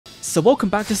So welcome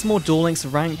back to some more Duel Links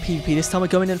ranked PvP. This time we're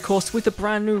going in, of course, with the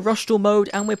brand new Rush Duel mode,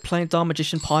 and we're playing Dark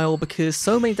Magician pile because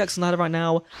so many decks on the ladder right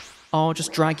now are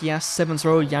just draggy ass 7th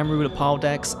row Yamru with pile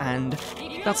decks, and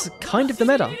that's kind of the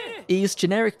meta. Is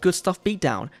generic good stuff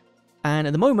beatdown. And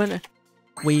at the moment,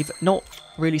 we've not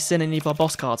really seen any of our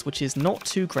boss cards, which is not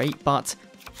too great, but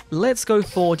let's go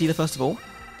for Dealer first of all,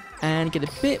 and get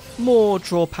a bit more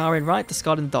draw power in, right?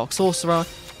 Discarding the Dark Sorcerer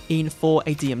in for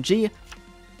a DMG.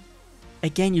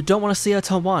 Again, you don't want to see her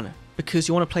turn 1, because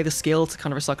you want to play the skill to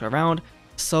kind of recycle around.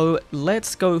 So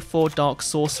let's go for Dark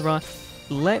Sorcerer,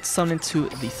 let's summon into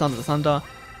the Thunder,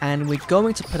 and we're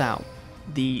going to put out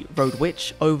the Road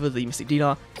Witch over the Mystic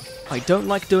Dealer. I don't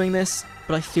like doing this,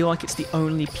 but I feel like it's the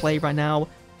only play right now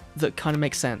that kind of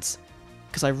makes sense.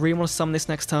 Because I really want to summon this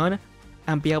next turn,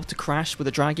 and be able to crash with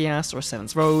a Draggy Ass or a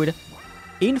 7th Road.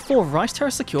 In for Rice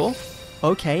Terror Secure,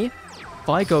 okay,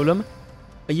 Fire Golem.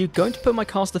 Are you going to put my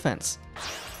cast defense?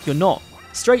 You're not.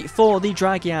 Straight for the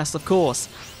Draggy Ass, of course.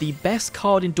 The best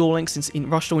card in Duel Links, in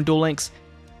Rush Duel and Duel Links.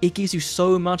 It gives you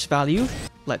so much value.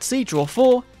 Let's see, draw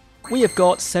 4. We have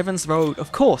got 7th Road,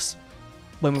 of course.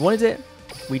 When we wanted it,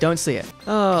 we don't see it.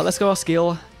 Let's go our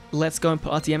skill. Let's go and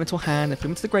put our DM into our hand and put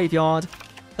him into the graveyard.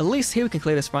 At least here we can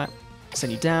clear this, right?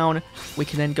 Send you down. We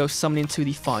can then go summon into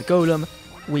the Fire Golem.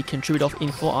 We can true it off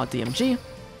in for our DMG.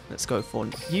 Let's go for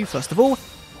you first of all.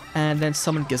 And then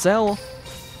summon Gazelle.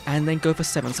 And then go for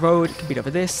 7th Road, compete over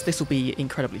this. This will be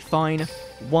incredibly fine.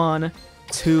 1,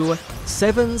 2,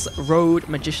 7th Road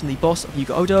Magician, the boss of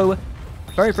Yuga Odo.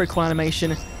 Very, very cool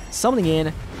animation. Summoning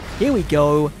in. Here we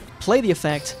go. Play the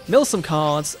effect. Mill some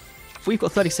cards. We've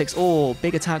got 36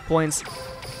 big attack points.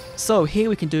 So here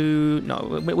we can do.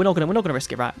 No, we're not gonna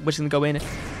risk it, right? We're just gonna go in,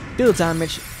 deal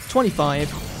damage. 25,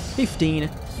 15.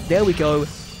 There we go.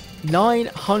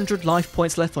 900 life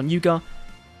points left on Yuga.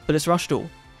 But it's Rush Duel.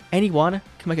 Anyone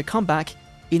can make a comeback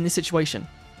in this situation,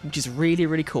 which is really,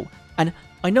 really cool. And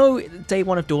I know day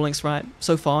 1 of Duel Links, right,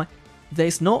 so far,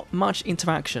 there's not much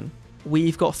interaction.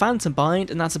 We've got Phantom Bind,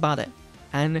 and that's about it.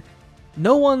 And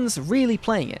no one's really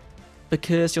playing it,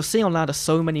 because you're seeing on ladder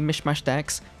so many mishmash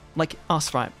decks, like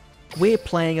us, right? We're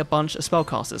playing a bunch of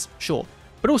spellcasters, sure.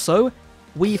 But also,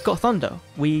 we've got Thunder,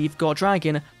 we've got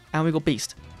Dragon, and we've got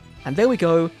Beast. And there we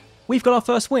go, we've got our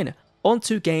first win. On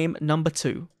to game number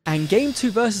 2. And game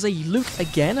 2 versus a Luke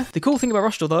again. The cool thing about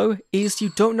Rush Duel though, is you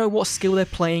don't know what skill they're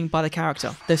playing by the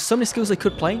character. There's so many skills they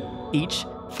could play, each.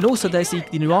 And also there's the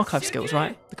new archive skills,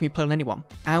 right? That can be played on anyone.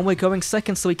 And we're going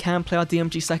second, so we can play our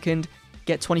DMG second,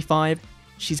 get 25.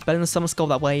 She's better than Summer Skull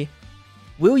that way.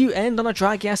 Will you end on a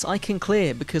drag? Yes, I can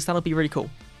clear, because that'll be really cool,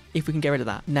 if we can get rid of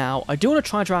that. Now, I do want to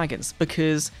try dragons,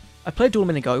 because I played a duel a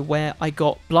minute ago where I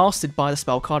got blasted by the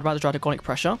spell card, right, the Dragonic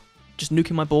Pressure. Just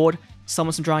nuking my board,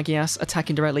 summon some draggy ass,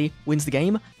 attacking directly, wins the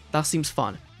game. That seems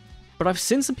fun. But I've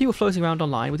seen some people floating around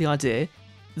online with the idea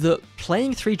that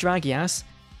playing 3 draggy ass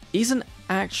isn't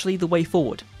actually the way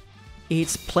forward.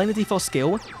 It's playing the default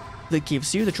skill that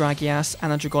gives you the draggy ass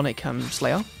and a Dragonic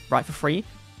Slayer, right, for free,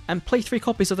 and play 3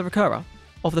 copies of the Recurrer,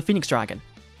 of the Phoenix Dragon.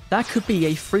 That could be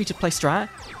a free-to-play strat,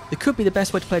 that could be the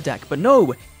best way to play a deck, but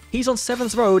no! He's on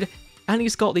 7th Road, and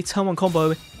he's got the turn 1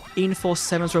 combo in for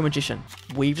 7th Row Magician.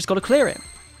 We've just got to clear it.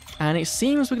 And it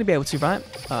seems we're going to be able to, right?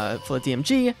 For the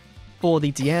DMG, for the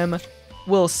DM,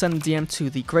 we'll send the DM to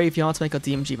the graveyard to make our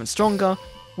DMG even stronger.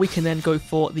 We can then go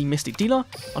for the Mystic Dealer.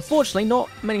 Unfortunately, not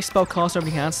many spellcasters over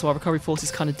the hands, so our Recovery Force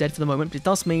is kind of dead for the moment, but it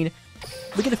does mean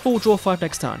we get a full draw 5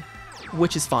 next turn,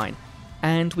 which is fine.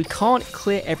 And we can't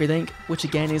clear everything, which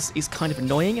again is kind of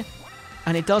annoying.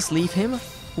 And it does leave him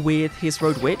with his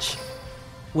Road Witch,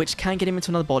 which can get him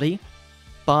into another body.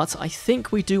 But I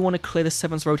think we do want to clear the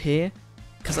 7th Road here,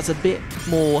 because that's a bit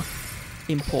more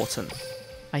important,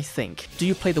 I think. Do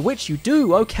you play the Witch? You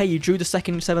do! Okay, you drew the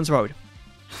second 7th Road.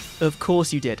 Of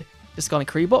course you did. Discarding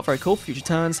Creebot, very cool, for future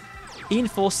turns. In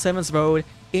for 7th Road,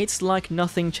 it's like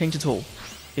nothing changed at all.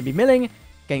 Gonna be milling,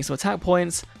 getting some attack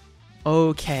points.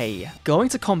 Okay, going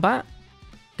to combat.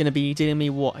 Gonna be dealing me,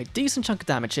 what, a decent chunk of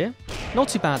damage here. Not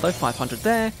too bad though, 500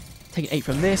 there. Taking 8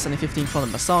 from this, and then 15 from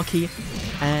the Masaki.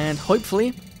 And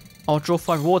hopefully, our draw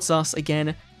 5 rewards us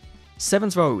again.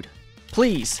 7th Road,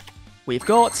 please. We've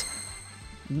got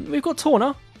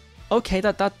Torna. Okay,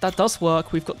 that does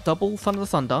work. We've got double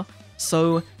Thunder,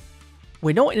 so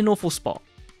we're not in an awful spot.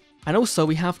 And also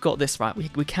we have got this, right?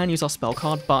 We can use our spell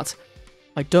card, but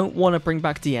I don't want to bring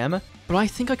back DM. But I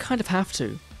think I kind of have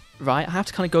to, right? I have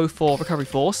to kind of go for Recovery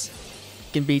Force.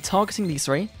 Can be targeting these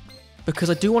 3 because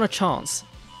I do want a chance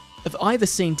of either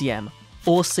seeing DM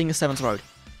or seeing a 7th Road.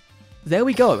 There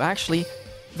we go. Actually,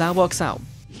 that works out.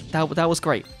 That was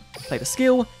great. Play the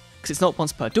skill, because it's not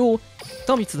once per duel.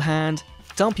 W to the hand,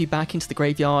 dump you back into the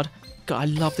graveyard. God, I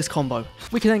love this combo.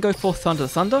 We can then go for Thunder the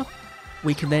Thunder.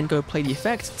 We can then go play the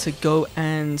effect to go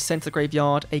and send to the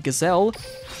graveyard a Gazelle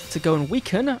to go and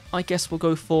weaken. I guess we'll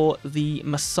go for the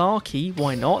Masaki,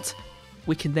 why not?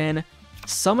 We can then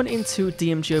summon into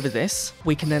DMG over this.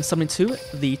 We can then summon into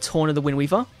the Torn the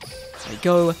Windweaver. There we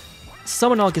go.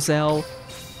 Summon our Gazelle.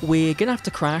 We're gonna have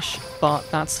to crash, but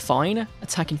that's fine.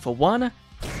 Attacking for 1,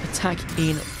 attack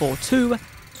in for 2,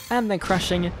 and then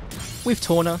crashing with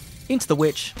Torna into the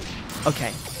Witch.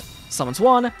 Okay, summons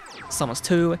 1, summons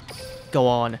 2, go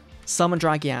on. Summon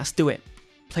Draggy Ass, do it.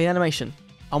 Play animation.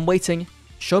 I'm waiting.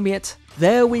 Show me it.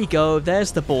 There we go,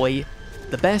 there's the boy.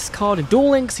 The best card in Duel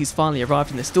Links, he's finally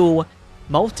arrived in this duel.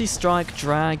 Multi-strike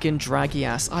Dragon Draggy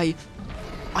Ass. I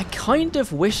kind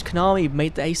of wish Konami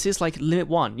made the aces like limit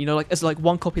 1, you know, like as like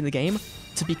 1 copy in the game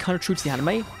to be kind of true to the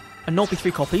anime and not be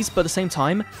 3 copies, but at the same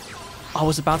time, I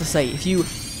was about to say,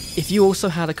 if you also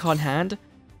had a card in hand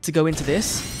to go into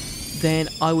this, then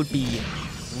I would be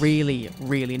really,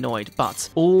 really annoyed. But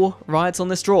all rides on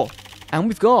this draw. And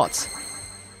we've got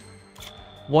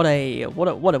what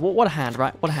a hand,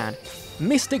 right? What a hand.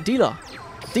 Mystic Dealer.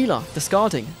 Dealer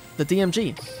discarding the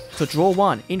DMG to draw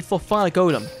 1 in for Fire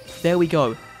Golem. There we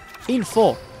go. In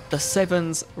for the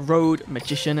 7's Road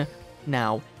Magician.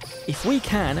 Now, if we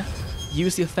can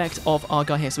use the effect of our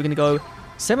guy here, so we're going to go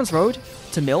 7's Road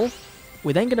to mill.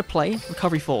 We're then going to play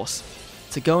Recovery Force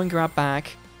to go and grab back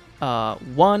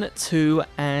 1, 2,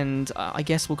 and I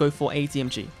guess we'll go for a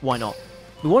DMG. Why not?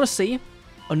 We want to see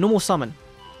a normal summon.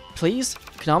 Please,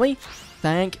 Konami,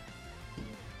 thank.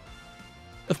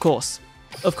 Of course,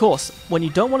 when you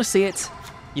don't want to see it,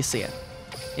 you see it.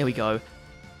 Here we go.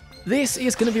 This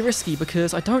is going to be risky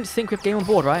because I don't think we have game on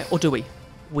board, right? Or do we?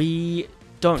 We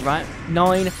don't, right?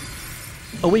 9.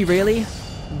 Are we really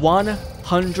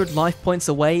 100 life points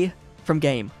away from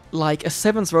game? Like, a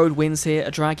 7's Road wins here, a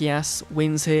Draggy Ass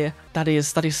wins here. That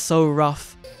is so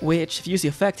rough. Which, if you use the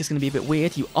effect, is going to be a bit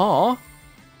weird. You are.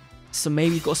 So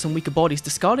maybe you've got some weaker bodies.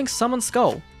 Discarding Summon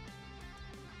Skull.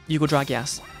 Yuga Draggy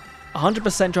Ass.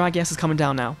 100% Draggy Ass is coming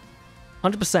down now.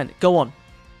 100%. Go on.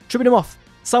 Tripping him off.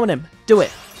 Summon him. Do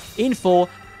it. In for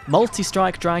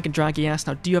Multi-Strike Dragon Draggy Ass.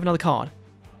 Now, do you have another card?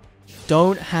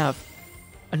 Don't have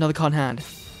another card in hand.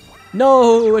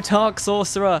 No! A Dark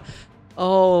Sorcerer.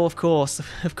 Oh, of course.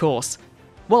 Of course.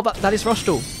 Well, that is Rush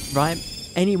Duel, right?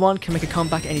 Anyone can make a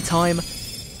comeback anytime.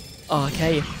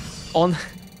 Okay.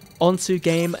 On to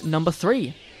game number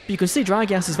 3. But you can see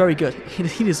Draggy Ass is very good.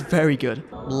 He is very good.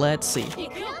 Let's see.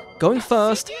 Going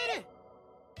first.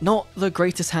 Not the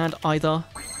greatest hand either.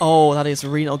 Oh, that is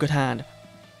really not a good hand.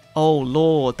 Oh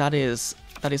lord, that is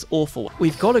awful.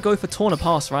 We've got to go for Torna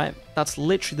Pass, right? That's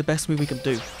literally the best move we can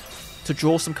do. To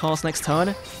draw some cards next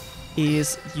turn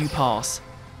is you pass.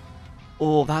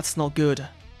 Oh, that's not good.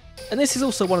 And this is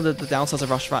also one of the downsides of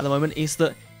Rush right at the moment, is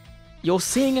that you're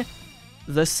seeing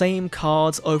the same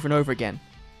cards over and over again.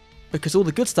 Because all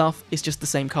the good stuff is just the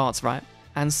same cards, right?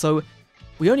 And so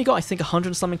we only got, I think, 100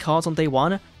 and something cards on day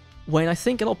 1, when I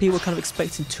think a lot of people were kind of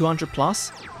expecting 200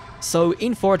 plus. So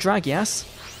in for a Draggy Ass.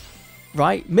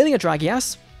 Right, milling a Draggy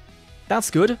Ass, that's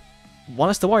good. One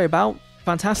less to worry about,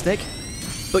 fantastic.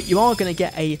 But you are going to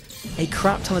get a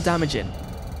crap ton of damage in.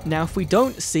 Now, if we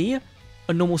don't see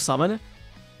a normal summon,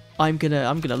 I'm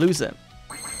gonna lose it.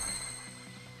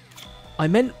 I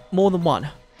meant more than 1.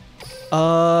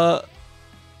 That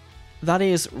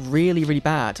is really, really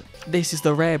bad. This is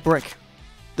the rare brick,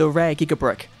 the rare Giga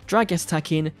Brick. Draggy Ass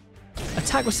attack in,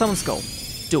 attack with Summon Skull.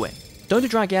 Do it. Don't do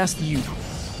Draggy Ass, you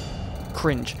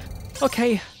cringe.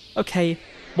 Okay,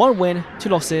 1 win, 2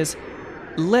 losses.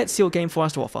 Let's see what game 4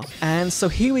 has to offer. And so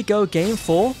here we go, game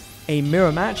 4. A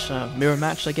mirror match,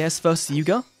 I guess, versus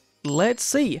Yuga. Let's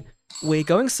see. We're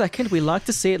going second. We like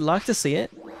to see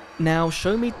it, Now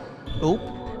show me...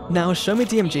 Oh. Now show me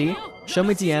DMG. Show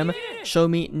me DM. Show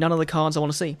me none of the cards I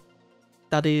want to see.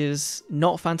 That is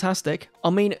not fantastic.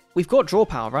 I mean, we've got draw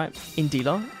power, right? In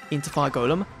Dealer, into Fire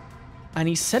Golem. And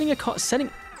he's setting a card...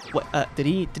 What, did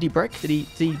he break? Did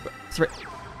he...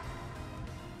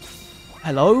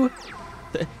 Hello?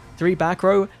 3 back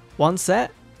row, 1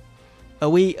 set? Are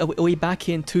we back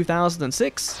in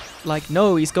 2006? Like,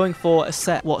 no, he's going for a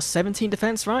set, what, 17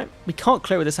 defense, right? We can't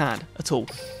clear with this hand at all.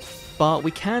 But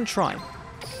we can try.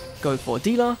 Go for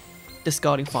Dealer,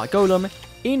 discarding Fire Golem,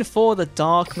 in for the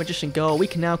Dark Magician Girl. We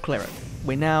can now clear it.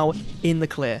 We're now in the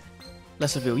clear.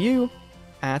 Let's reveal you,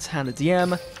 add hand the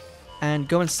DM, and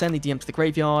go and send the DM to the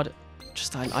graveyard.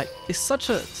 Just, it's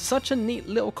such a neat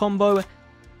little combo.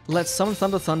 Let's summon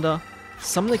Thunder,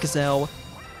 summon the Gazelle,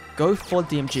 go for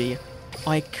DMG.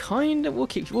 I kind of will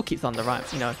keep Thunder,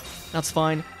 right? You know, that's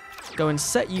fine. go and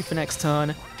set you for next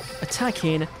turn, attack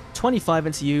in, 25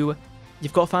 into you,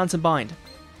 you've got Phantom Bind,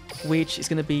 which is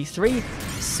going to be 3,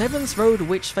 7's Road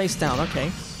Witch face down, okay.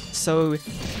 So,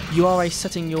 you are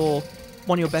setting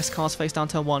one of your best cards face down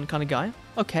turn 1 kind of guy.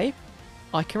 Okay,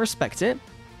 I can respect it.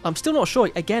 I'm still not sure,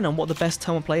 again, on what the best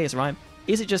turn 1 play is, right?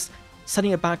 Is it just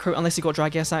setting a back row unless you've got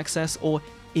Dragias access, or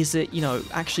is it, you know,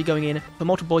 actually going in for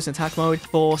multiple boys in attack mode?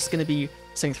 Force going to be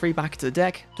sending 3 back into the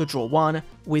deck to draw 1.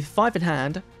 With 5 in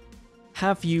hand,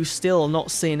 have you still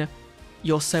not seen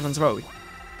your 7's Road?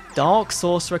 Dark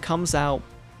Sorcerer comes out.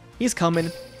 He's coming.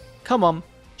 Come on.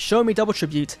 Show me double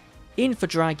tribute. In for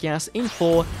Dragias. In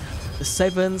for the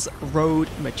 7's Road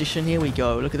Magician. Here we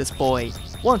go. Look at this boy.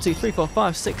 1, 2, 3, 4,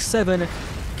 5, 6, 7.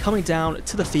 Coming down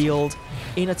to the field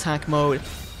in attack mode.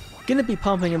 Gonna be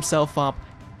pumping himself up.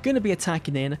 Gonna be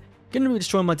attacking in. Gonna be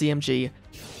destroying my DMG.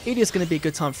 It is gonna be a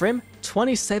good time for him.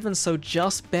 27, so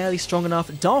just barely strong enough.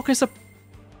 Darkness.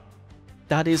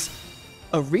 That is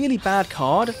a really bad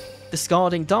card.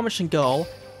 Discarding Dalmatian Girl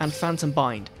and Phantom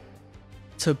Bind.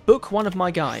 To book one of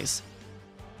my guys.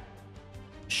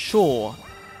 Sure.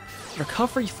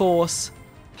 Recovery Force.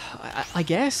 I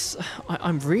guess.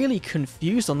 I'm really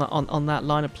confused on that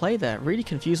line of play there. Really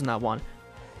confused on that one.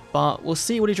 But we'll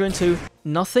see what he drew into.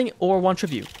 Nothing or 1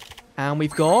 tribute. And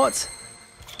we've got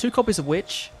 2 copies of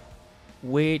Witch,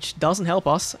 which doesn't help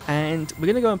us. And we're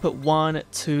going to go and put 1,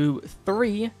 2,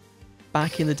 3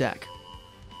 back in the deck.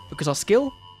 Because our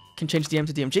skill can change DM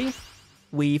to DMG.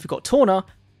 We've got Torna,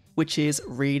 which is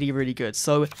really, really good.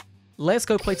 So let's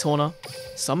go play Torna,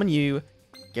 summon you,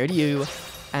 go to you,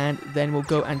 and then we'll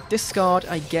go and discard.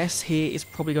 I guess here is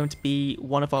probably going to be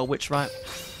one of our Witch, right?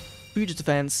 Future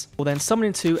Defense. We'll then summon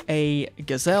into a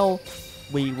Gazelle.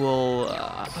 We will...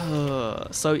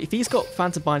 so if he's got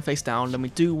Phantom Bind face down, then we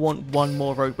do want 1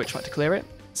 more Road Witch, right, to clear it.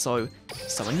 So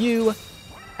summon you,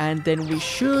 and then we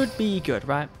should be good,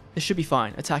 right? This should be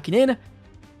fine. Attacking in.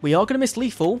 We are going to miss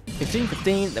lethal. 15,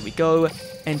 15. There we go.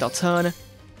 End our turn.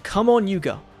 Come on,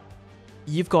 Yuga.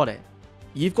 You've got it.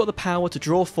 You've got the power to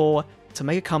draw 4, to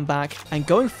make a comeback, and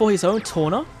going for his own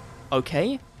Torna.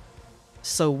 Okay.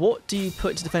 So what do you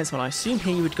put into defense when I assume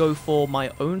here you would go for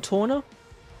my own Torna,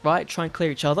 right? Try and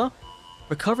clear each other.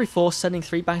 Recovery Force, sending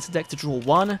 3 back to the deck to draw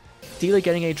 1. Dealer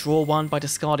getting a draw 1 by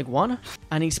discarding 1.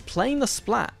 And he's playing the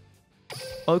Splat.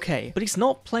 Okay, but he's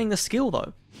not playing the skill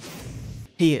though.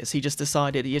 He is. He just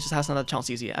decided he just has another chance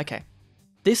to use it. Okay.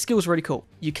 This skill is really cool.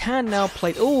 You can now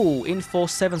play... Ooh, in for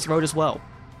 7's Road as well.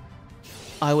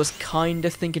 I was kind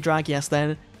of thinking Dragias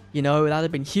then. You know, that would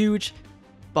have been huge.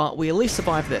 But we at least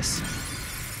survived this.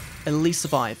 At least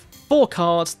survive. 4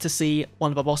 cards to see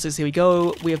one of our bosses. Here we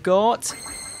go. We have got...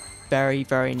 Very,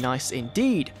 very nice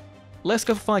indeed. Let's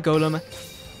go for Fire Golem.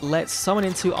 Let's summon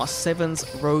into our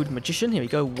 7's Road Magician. Here we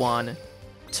go. 1,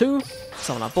 2.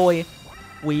 Summon our boy.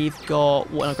 We've got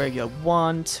what in our graveyard?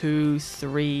 1, 2,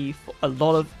 3, 4, a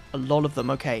lot of them.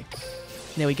 Okay,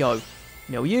 there we go.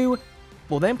 Mill you.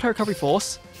 We'll then play Recovery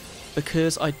Force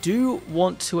because I do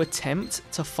want to attempt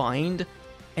to find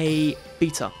a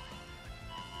beta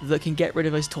that can get rid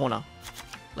of his Torna.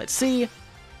 Let's see.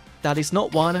 That is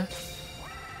not one,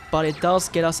 but it does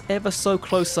get us ever so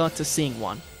closer to seeing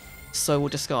one. So we'll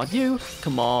discard you.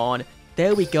 Come on.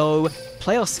 There we go.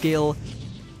 Play our skill.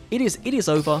 It is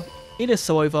over. It is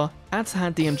so over. Add to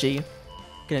hand DMG.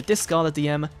 Gonna discard the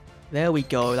DM. There we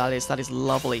go. That is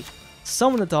lovely.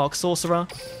 Summon the Dark Sorcerer.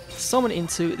 Summon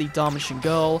into the Dalmatian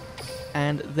Girl.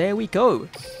 And there we go.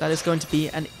 That is going to be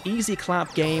an easy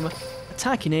clap game.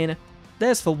 Attacking in.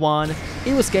 There's for 1.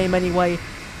 It was game anyway.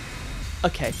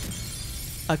 Okay.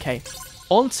 Okay.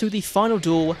 On to the final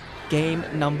duel. Game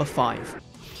number 5.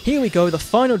 Here we go. The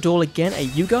final duel again. A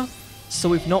Yuga. So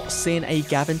we've not seen a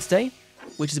Gavin today,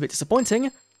 which is a bit disappointing.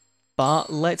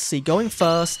 But let's see, going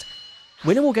first,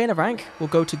 winner will gain a rank, we'll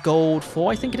go to gold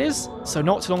 4 I think it is, so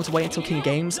not too long to wait until King of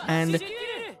Games, and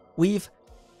we've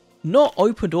not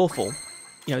opened awful.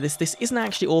 You know, this isn't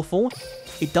actually awful.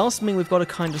 It does mean we've got to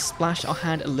kind of splash our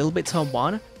hand a little bit turn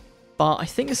 1, but I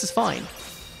think this is fine.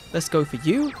 Let's go for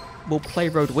you, we'll play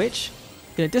Road Witch,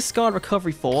 gonna discard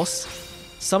Recovery Force,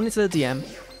 summon it to the DM,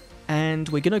 and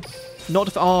we're gonna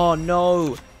not oh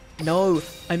no, no,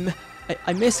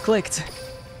 I misclicked.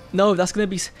 No, that's gonna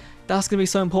be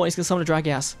so important. He's gonna summon a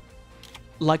Dragias,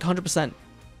 like 100%,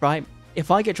 right?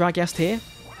 If I get Dragias here,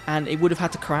 and it would have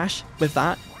had to crash with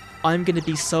that, I'm gonna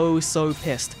be so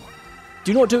pissed.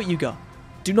 Do not do it, Yuga.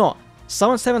 Do not.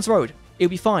 Summon 7's Road. It'll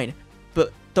be fine,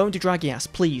 but don't do Dragias,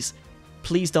 please.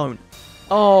 Please don't.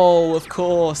 Oh, of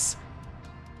course.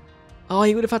 Oh,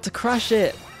 he would have had to crash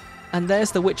it. And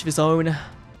there's the Witch of his own.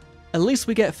 At least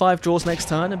we get 5 draws next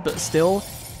turn, but still,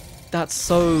 that's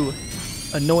so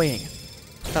annoying.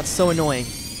 That's so annoying.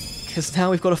 Because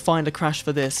now we've got to find a crash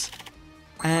for this.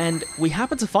 And we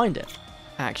happen to find it,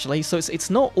 actually. So it's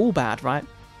not all bad, right?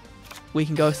 We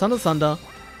can go Thunder Thunder.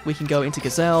 We can go into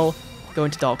Gazelle. Go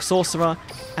into Dark Sorcerer.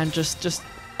 And just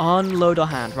unload our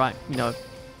hand, right? You know,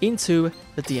 into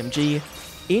the DMG.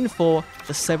 In for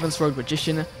the Seventh Road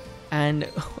Magician. And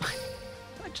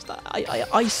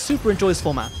I super enjoy this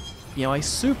format. You know, I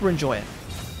super enjoy it.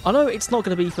 I know it's not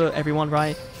going to be for everyone,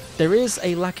 right? There is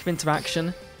a lack of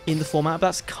interaction in the format, but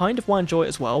that's kind of why I enjoy it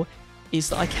as well, is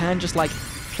that I can just, like,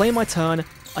 play my turn,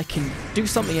 I can do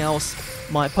something else,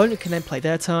 my opponent can then play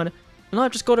their turn, and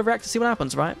I've just got to react to see what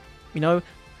happens, right? You know?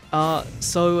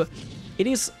 So, it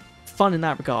is fun in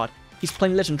that regard. He's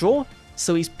playing Legend Draw,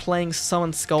 so he's playing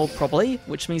Summon Skull probably,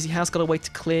 which means he has got a way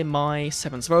to clear my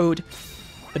Seventh Road,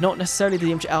 but not necessarily the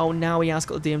DMG. Oh, now he has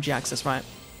got the DMG access, right?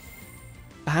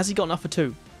 But has he got enough for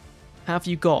 2? Have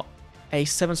you got a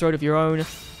Seventh Road of your own,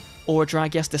 or a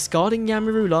Dragias? Discarding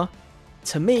Yamarula,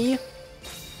 to me,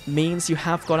 means you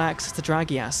have got access to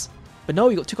Dragias. But no,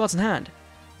 you got 2 cards in hand.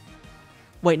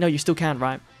 Wait, no, you still can,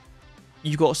 right?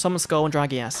 You got Summon Skull and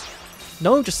Dragias.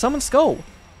 No, just Summon Skull.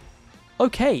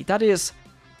 Okay, that is...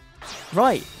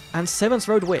 Right, and Seventh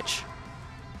Road Witch.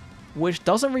 Which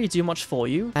doesn't really do much for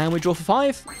you. And we draw for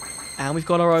 5. And we've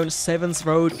got our own Seventh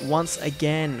Road once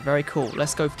again. Very cool.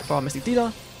 Let's go for our Mystic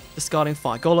Dealer. Discarding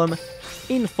Fire Golem.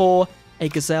 In for a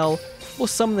Gazelle. We'll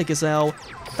summon the Gazelle.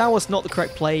 That was not the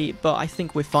correct play, but I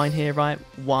think we're fine here, right?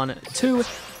 1, 2.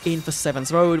 In for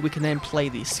Seventh Road. We can then play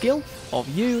the skill of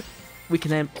you. We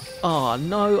can then... Oh,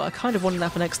 no. I kind of wanted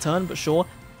that for next turn, but sure.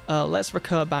 Let's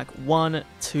recur back 1,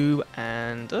 2,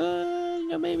 and... you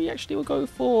know, maybe actually we'll go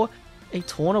for a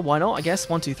Torna. Why not? I guess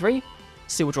 1, 2, 3.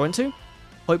 See what we're drawing to.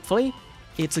 Hopefully.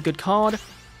 It's a good card.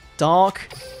 Dark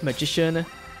Magician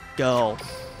Girl.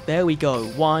 There we go.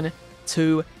 1,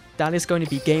 2. That is going to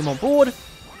be game on board.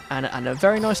 And a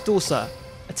very nice duel, sir.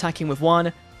 Attacking with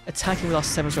 1. Attacking with our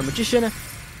 7th Road Magician.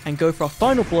 And go for our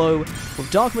final blow with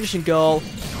Dark Magician Girl.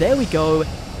 There we go.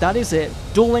 That is it.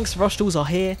 Duel Links Rush Duels are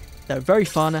here. They're very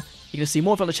fun. You're going to see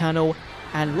more of it on the channel.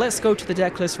 And let's go to the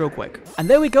deck list real quick. And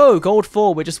there we go. Gold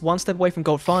 4. We're just 1 step away from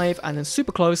Gold 5. And then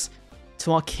super close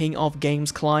to our King of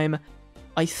Games climb.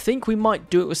 I think we might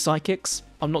do it with Psychics.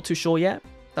 I'm not too sure yet.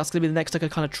 That's going to be the next deck I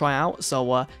kind of try out.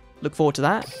 So look forward to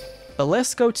that. But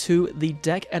let's go to the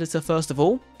deck editor first of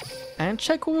all. And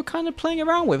check what we're kind of playing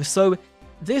around with. So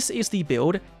this is the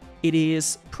build. It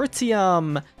is pretty,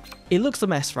 it looks a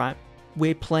mess, right?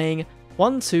 We're playing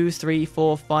 1, 2, 3,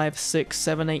 4, 5, 6,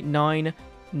 7, 8, 9.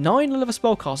 9 level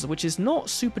spellcasters, which is not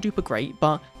super duper great,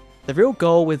 but the real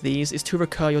goal with these is to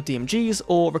recur your DMGs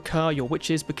or recur your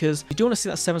witches, because you do want to see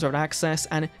that 7th Road access,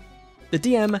 and the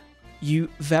DM, you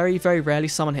very, very rarely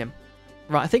summon him.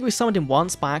 Right, I think we summoned him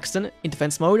once by accident in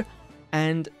defense mode,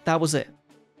 and that was it.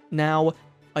 Now,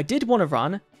 I did want to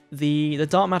run the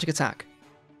Dark Magic attack,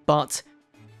 but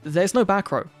there's no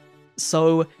back row.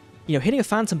 So, you know, hitting a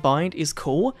Phantom Bind is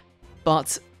cool,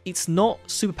 but it's not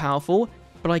super powerful,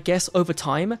 but I guess over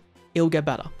time, it'll get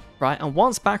better, right? And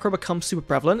once back row becomes super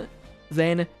prevalent,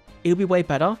 then it'll be way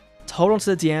better to hold on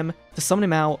to the DM, to summon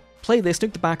him out, play this,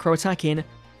 nuke the back row, attack in.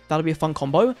 That'll be a fun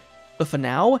combo. But for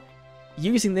now,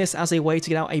 using this as a way to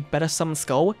get out a better Summon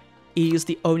Skull is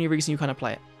the only reason you kind of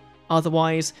play it.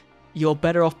 Otherwise, you're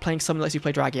better off playing something that lets you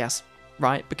play Dragias,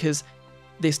 right? Because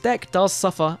this deck does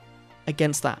suffer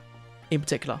against that in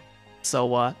particular.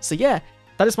 So yeah,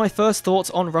 that is my first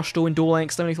thoughts on Rush Duel in Duel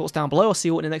Links. Let me know your thoughts down below. I'll see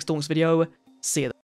you all in the next Duel Links video. See you then.